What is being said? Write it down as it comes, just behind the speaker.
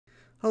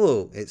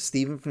Hello, it's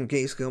Stephen from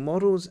Grayscale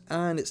Models,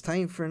 and it's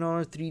time for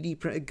another 3D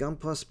printed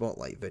Gunpla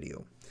Spotlight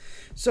video.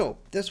 So,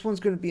 this one's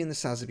going to be in the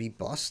Sazabi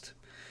bust.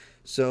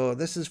 So,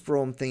 this is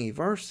from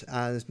Thingiverse,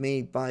 and it's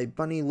made by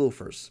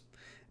bunnyloafers.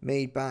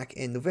 Made back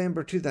in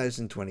November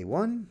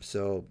 2021,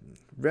 so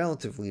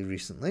relatively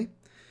recently.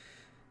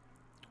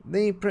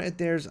 They printed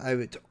theirs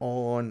out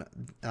on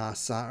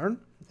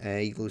Saturn,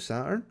 Igloo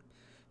Saturn.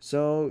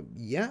 So,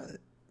 yeah,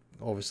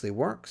 obviously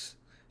works.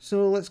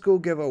 So, let's go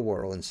give it a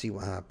whirl and see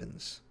what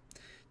happens.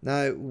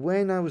 Now,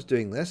 when I was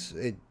doing this,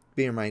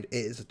 bear in mind, it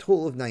is a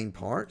total of 9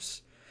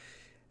 parts.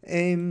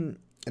 And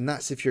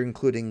that's if you're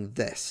including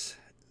this.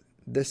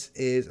 This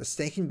is a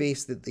stacking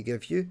base that they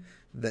give you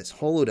that's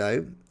hollowed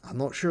out. I'm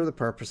not sure the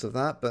purpose of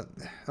that, but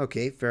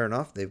okay, fair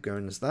enough. They've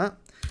given us that.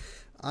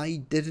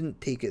 I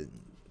didn't take it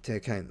into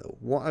account, though.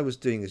 What I was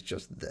doing is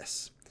just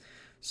this.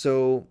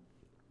 So,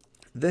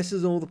 this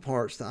is all the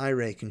parts that I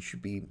reckon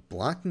should be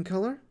black in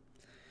colour.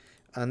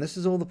 And this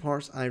is all the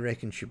parts I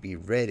reckon should be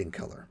red in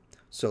colour.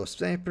 So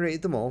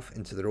separated them off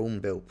into their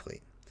own build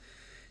plate.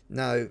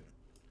 Now,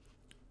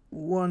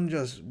 one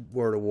just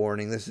word of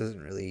warning, this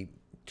isn't really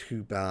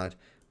too bad,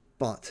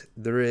 but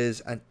there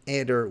is an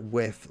error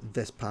with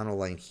this panel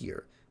line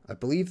here. I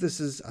believe this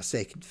is a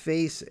second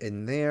face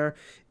in there.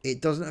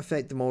 It doesn't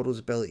affect the model's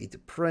ability to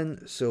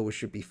print, so we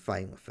should be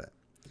fine with it.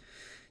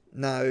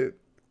 Now,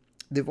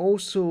 they've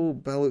also,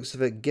 by the looks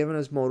of it, given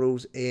us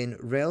models in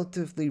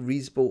relatively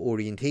reasonable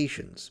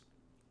orientations.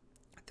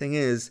 Thing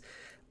is,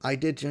 I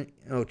did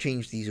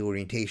change these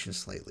orientations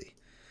slightly.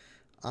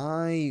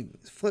 I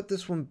flipped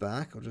this one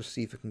back. I'll just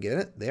see if I can get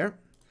it. There.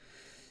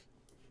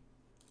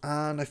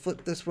 And I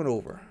flipped this one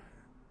over.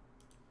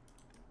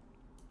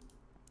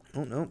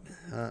 Oh, no.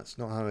 That's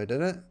not how I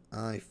did it.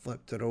 I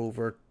flipped it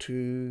over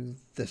to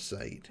this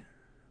side.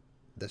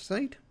 This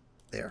side?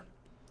 There.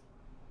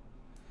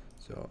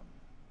 So,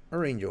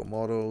 arrange your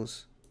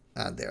models.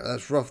 And there.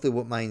 That's roughly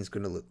what mine's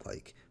going to look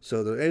like.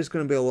 So there is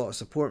going to be a lot of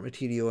support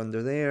material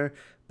under there,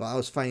 but I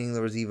was finding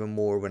there was even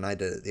more when I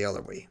did it the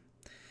other way.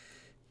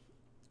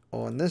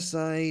 On this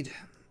side,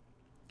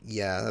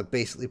 yeah, I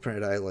basically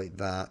printed out like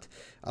that.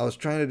 I was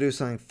trying to do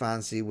something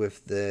fancy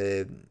with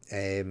the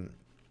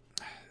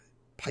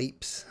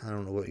pipes. I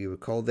don't know what you would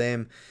call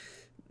them.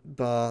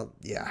 But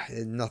yeah,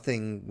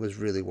 nothing was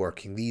really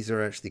working. These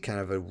are actually kind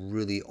of a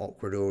really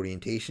awkward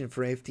orientation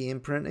for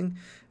FDM printing.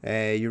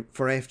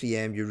 For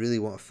FDM, you really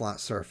want a flat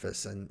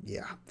surface, and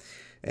yeah.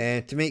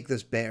 To make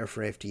this better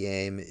for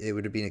FDM, it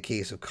would have been a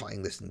case of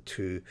cutting this in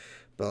two.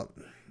 But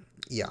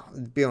yeah,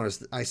 to be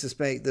honest, I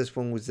suspect this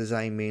one was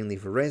designed mainly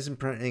for resin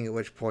printing, at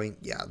which point,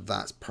 yeah,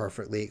 that's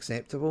perfectly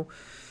acceptable.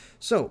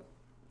 So,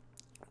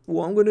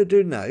 what I'm going to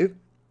do now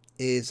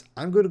is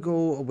I'm going to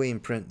go away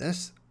and print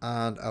this,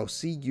 and I'll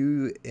see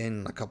you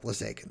in a couple of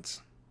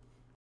seconds.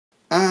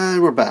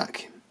 And we're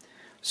back.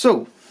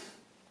 So,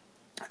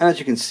 as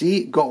you can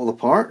see, got all the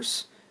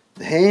parts.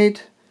 The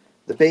head,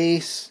 the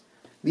base,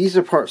 these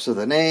are parts of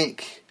the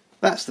neck,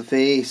 that's the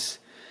face,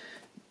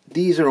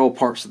 these are all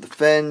parts of the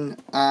fin,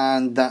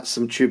 and that's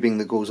some tubing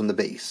that goes on the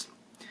base.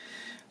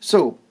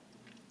 So,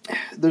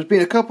 there's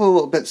been a couple of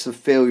little bits of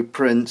failure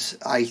prints.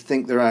 I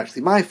think they're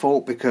actually my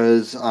fault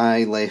because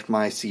I left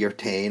my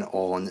CR10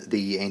 on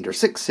the Ender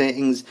 6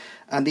 settings,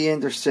 and the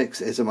Ender 6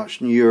 is a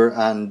much newer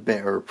and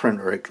better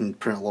printer. It can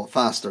print a lot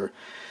faster.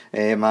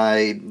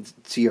 My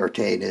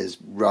CR10 is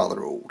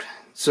rather old.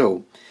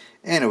 So,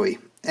 anyway,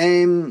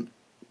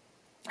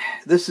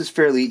 this is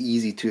fairly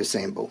easy to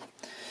assemble.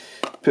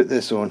 Put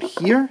this on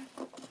here.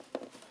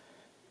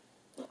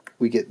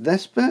 We get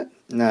this bit.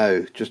 Now,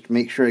 just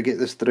make sure I get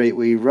this the right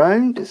way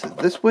round. Is it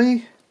this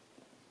way?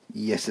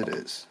 Yes, it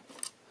is.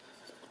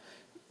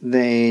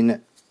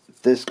 Then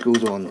this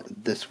goes on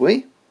this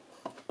way.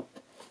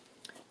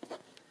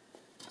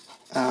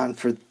 And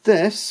for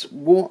this,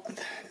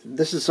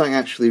 this is something I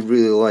actually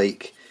really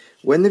like.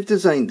 When they've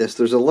designed this,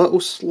 there's a little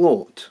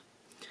slot.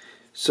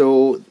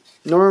 So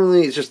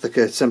normally it's just like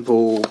a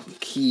simple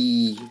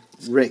key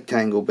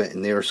rectangle bit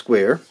in there,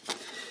 square.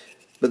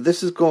 But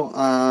this has got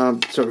a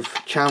sort of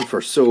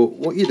chamfer. So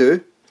what you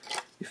do,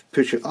 you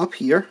push it up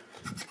here,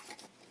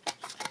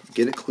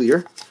 get it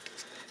clear,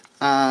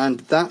 and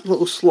that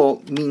little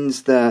slot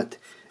means that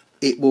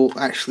it will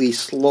actually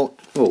slot,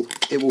 well,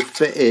 it will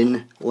fit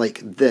in like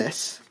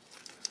this,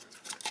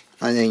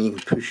 and then you can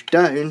push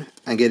down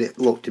and get it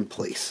locked in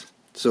place.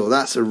 So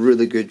that's a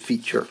really good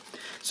feature.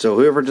 So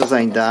whoever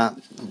designed that,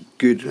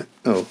 good,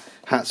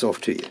 hats off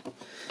to you.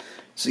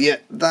 So yeah,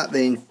 that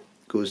then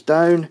goes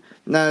down.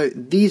 Now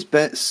these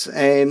bits,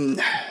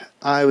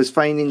 I was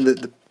finding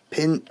that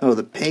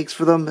the pegs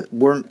for them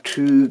weren't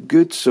too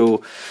good,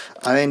 so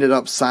I ended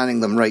up sanding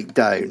them right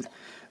down.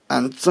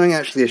 And something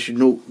actually I should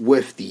note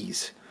with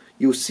these,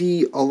 you'll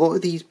see a lot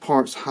of these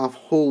parts have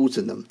holes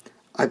in them.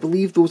 I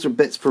believe those are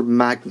bits for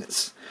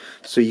magnets,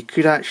 so you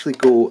could actually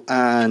go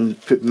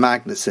and put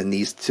magnets in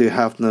these to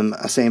have them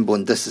assemble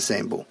and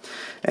disassemble.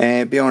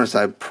 Be honest,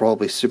 I'd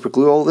probably super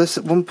glue all this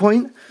at one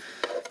point,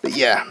 but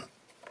yeah.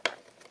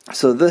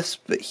 So this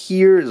bit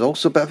here is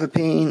also a bit of a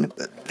pain,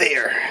 but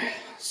there.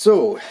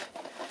 So,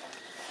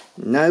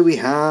 now we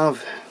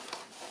have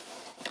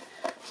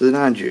the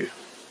Nanju.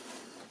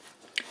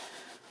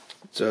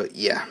 So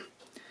yeah,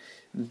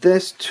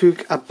 this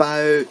took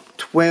about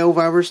 12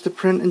 hours to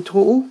print in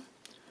total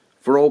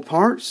for all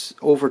parts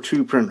over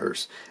 2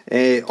 printers.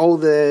 All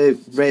the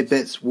red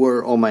bits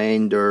were on my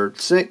Ender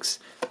 6,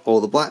 all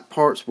the black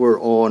parts were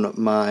on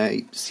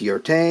my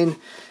CR10,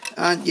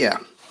 and yeah,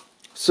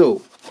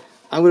 so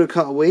I'm going to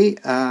cut away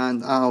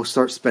and I'll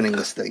start spinning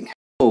this thing.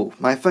 Oh,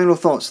 my final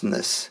thoughts on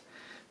this.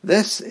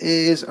 This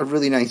is a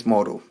really nice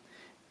model.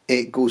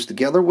 It goes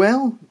together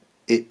well,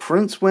 it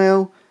prints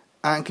well,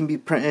 and can be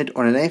printed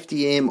on an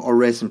FDM or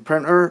resin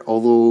printer,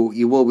 although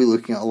you will be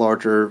looking at a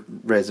larger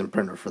resin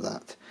printer for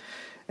that.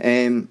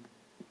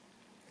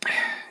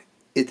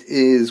 It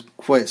is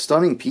quite a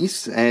stunning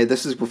piece.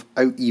 This is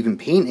without even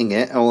painting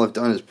it. All I've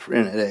done is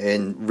printed it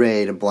in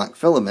red and black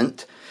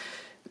filament.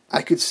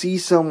 I could see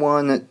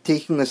someone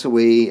taking this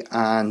away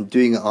and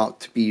doing it up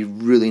to be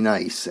really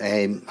nice,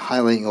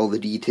 highlighting all the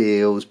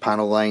details,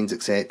 panel lines,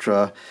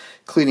 etc.,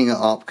 cleaning it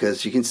up,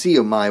 because you can see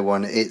on my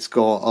one it's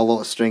got a lot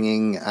of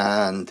stringing,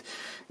 and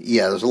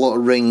yeah, there's a lot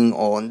of ringing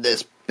on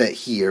this bit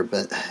here,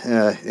 but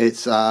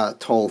it's a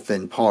tall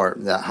thin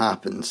part that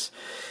happens.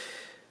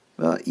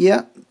 But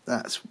yeah,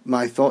 that's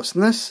my thoughts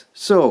on this.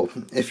 So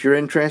if you're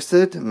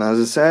interested, and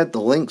as I said,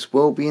 the links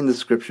will be in the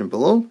description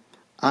below,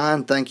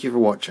 and thank you for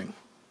watching.